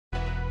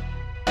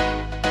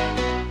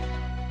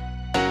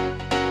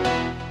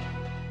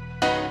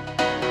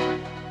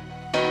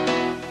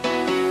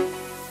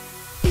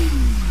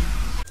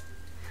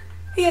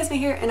Hey guys, May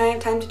here, and I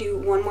have time to do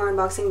one more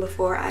unboxing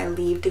before I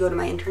leave to go to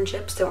my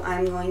internship, so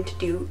I'm going to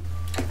do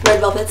Red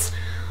Velvet's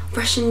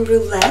Russian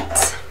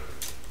Roulette.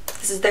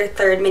 This is their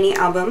third mini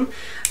album.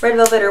 Red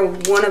Velvet are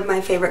one of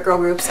my favorite girl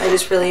groups. I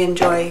just really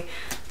enjoy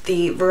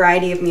the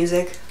variety of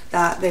music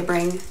that they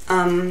bring.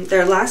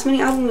 Their last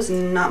mini album was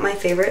not my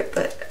favorite,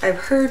 but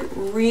I've heard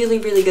really,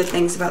 really good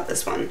things about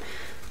this one.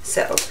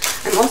 So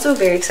I'm also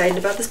very excited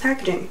about this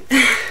packaging.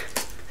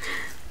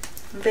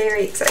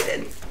 Very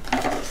excited.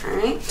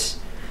 Alright.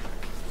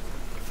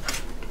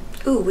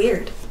 Ooh,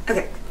 weird.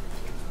 Okay.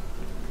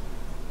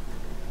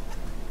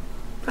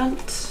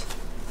 Front.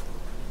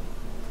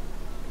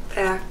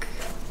 Back.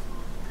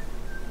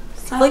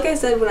 So, like I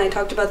said when I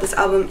talked about this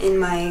album in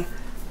my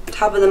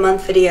top of the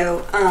month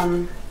video,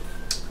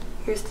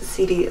 here's the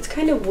CD. It's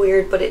kind of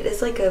weird, but it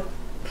is like a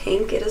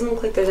pink. It doesn't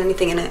look like there's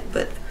anything in it,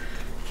 but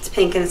it's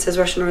pink and it says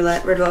Russian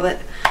Roulette, Red Velvet.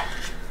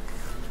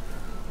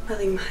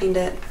 Nothing behind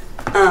it.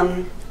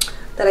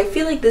 That I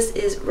feel like this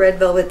is Red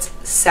Velvet's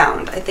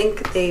sound. I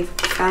think they've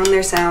found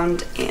their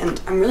sound,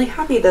 and I'm really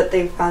happy that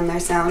they've found their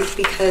sound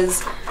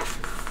because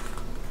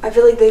I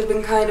feel like they've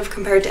been kind of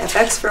compared to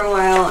FX for a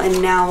while,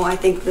 and now I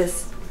think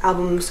this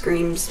album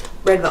screams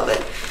Red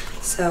Velvet.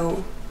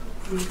 So,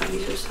 oh my god,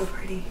 these are so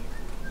pretty.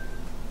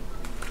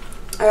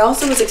 I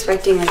also was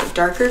expecting like a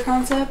darker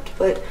concept,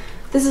 but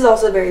this is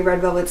also very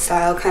Red Velvet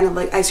style, kind of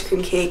like Ice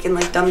Cream Cake and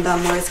like Dum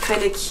Dum, where it's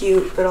kind of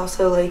cute, but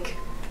also like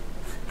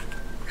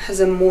has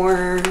a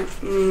more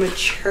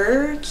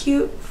mature,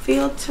 cute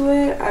feel to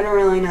it. I don't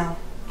really know.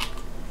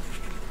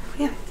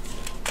 Yeah.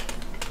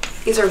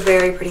 These are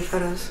very pretty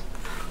photos.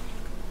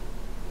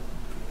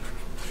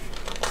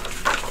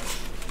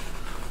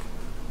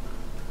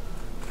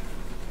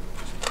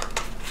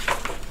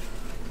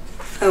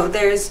 Oh,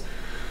 there's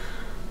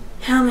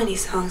how many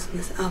songs in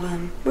this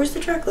album? Where's the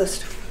track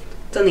list?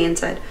 It's on the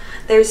inside.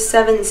 There's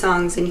 7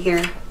 songs in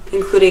here,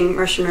 including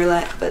Russian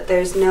Roulette, but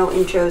there's no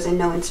intros and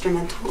no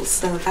instrumentals,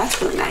 so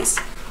that's really nice.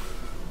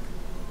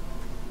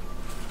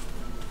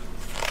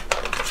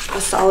 A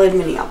solid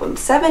mini album.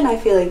 7 I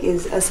feel like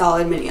is a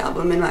solid mini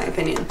album in my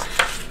opinion.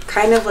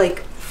 Kind of like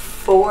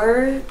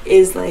 4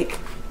 is like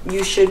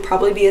you should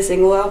probably be a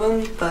single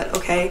album, but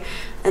okay.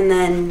 And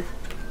then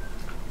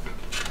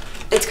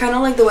it's kind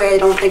of like the way I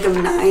don't think of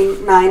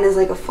 9. 9 is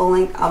like a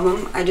full-length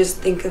album. I just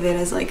think of it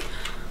as like,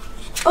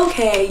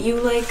 okay, you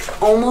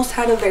like almost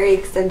had a very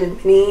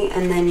extended mini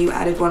and then you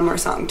added one more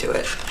song to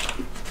it.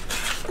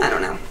 I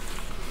don't know.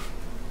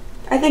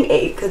 I think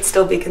 8 could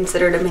still be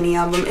considered a mini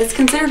album. It's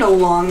considered a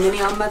long mini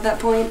album at that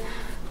point,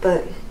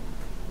 but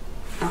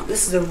oh,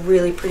 this is a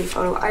really pretty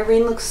photo.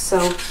 Irene looks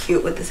so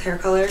cute with this hair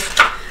color.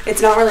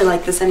 It's not really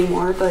like this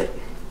anymore, but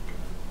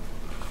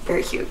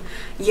very cute.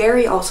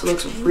 Yeri also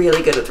looks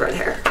really good with red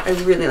hair. I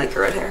really like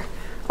her red hair.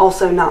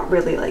 Also not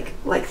really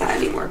like that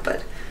anymore,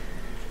 but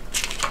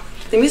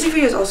the music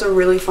video is also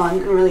really fun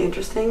and really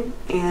interesting,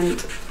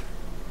 and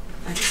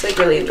I just like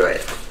really enjoy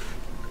it.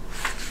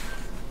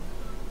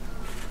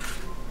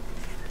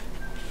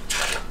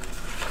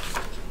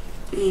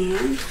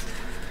 And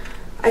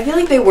I feel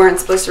like they weren't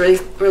supposed to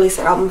release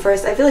their album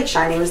first. I feel like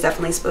SHINee was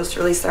definitely supposed to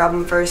release their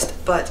album first,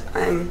 but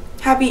I'm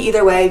happy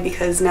either way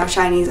because now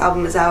SHINee's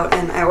album is out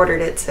and I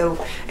ordered it,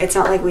 so it's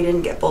not like we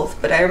didn't get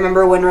both. But I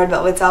remember when Red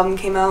Velvet's album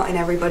came out and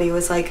everybody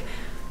was like,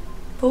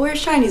 but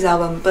where's SHINee's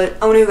album? But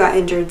Onu got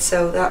injured,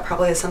 so that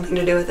probably has something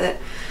to do with it.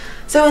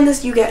 So in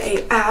this you get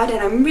a ad, and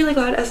I'm really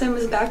glad SM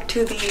is back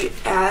to the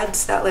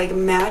ads that like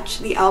match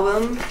the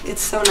album.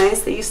 It's so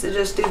nice. They used to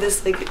just do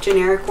this like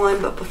generic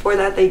one, but before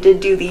that they did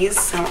do these,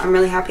 so I'm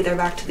really happy they're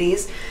back to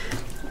these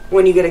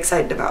when you get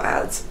excited about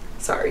ads.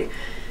 Sorry.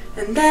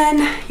 And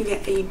then you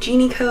get a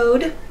genie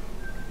code,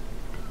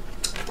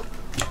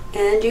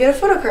 and you get a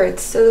photo card.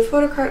 So the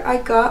photo card I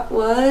got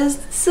was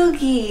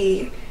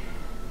Silky.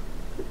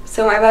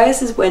 So my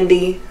bias is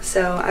Wendy,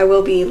 so I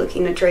will be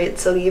looking to trade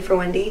Silky for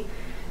Wendy.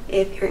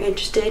 If you're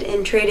interested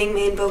in trading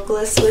main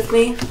vocalists with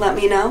me, let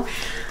me know.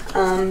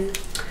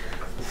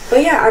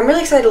 But yeah, I'm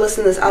really excited to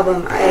listen to this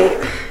album. I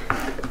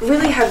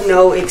really have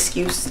no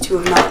excuse to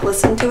have not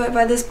listened to it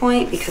by this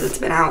point because it's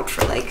been out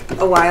for like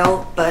a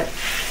while, but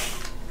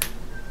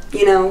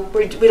you know,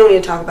 we don't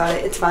need to talk about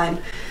it, it's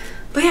fine.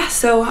 But yeah,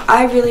 so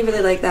I really,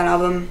 really like that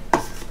album.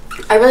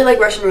 I really like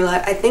Russian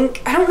Roulette. I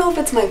don't know if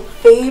it's my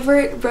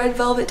favorite Red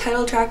Velvet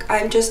title track.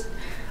 I just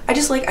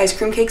like Ice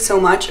Cream Cake so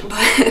much,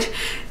 but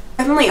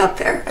definitely up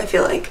there, I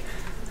feel like.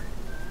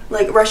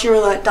 Like Russian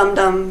Roulette, Dum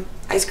Dum,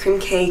 Ice Cream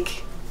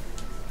Cake,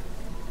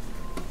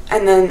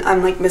 and then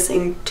I'm like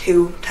missing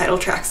 2 title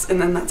tracks,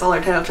 and then that's all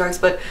our title tracks.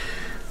 But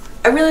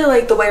I really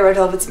like the way Red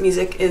Velvet's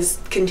music is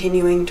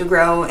continuing to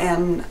grow,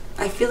 and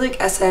I feel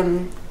like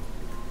SM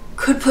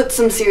could put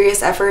some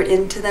serious effort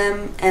into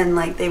them and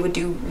like they would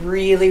do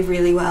really,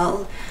 really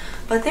well.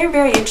 But they're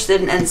very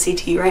interested in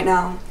NCT right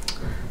now,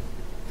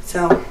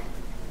 so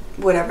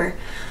whatever.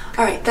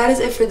 Alright, that is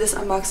it for this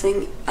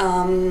unboxing.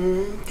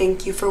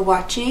 Thank you for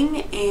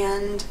watching,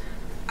 and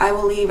I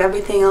will leave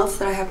everything else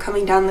that I have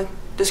coming down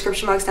the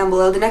description box down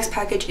below. The next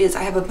package is,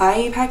 I have a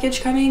Buyee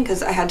package coming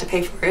because I had to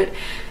pay for it.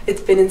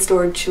 It's been in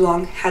storage too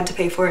long, had to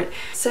pay for it.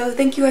 So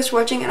thank you guys for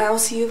watching, and I will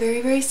see you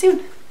very, very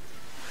soon.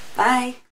 Bye!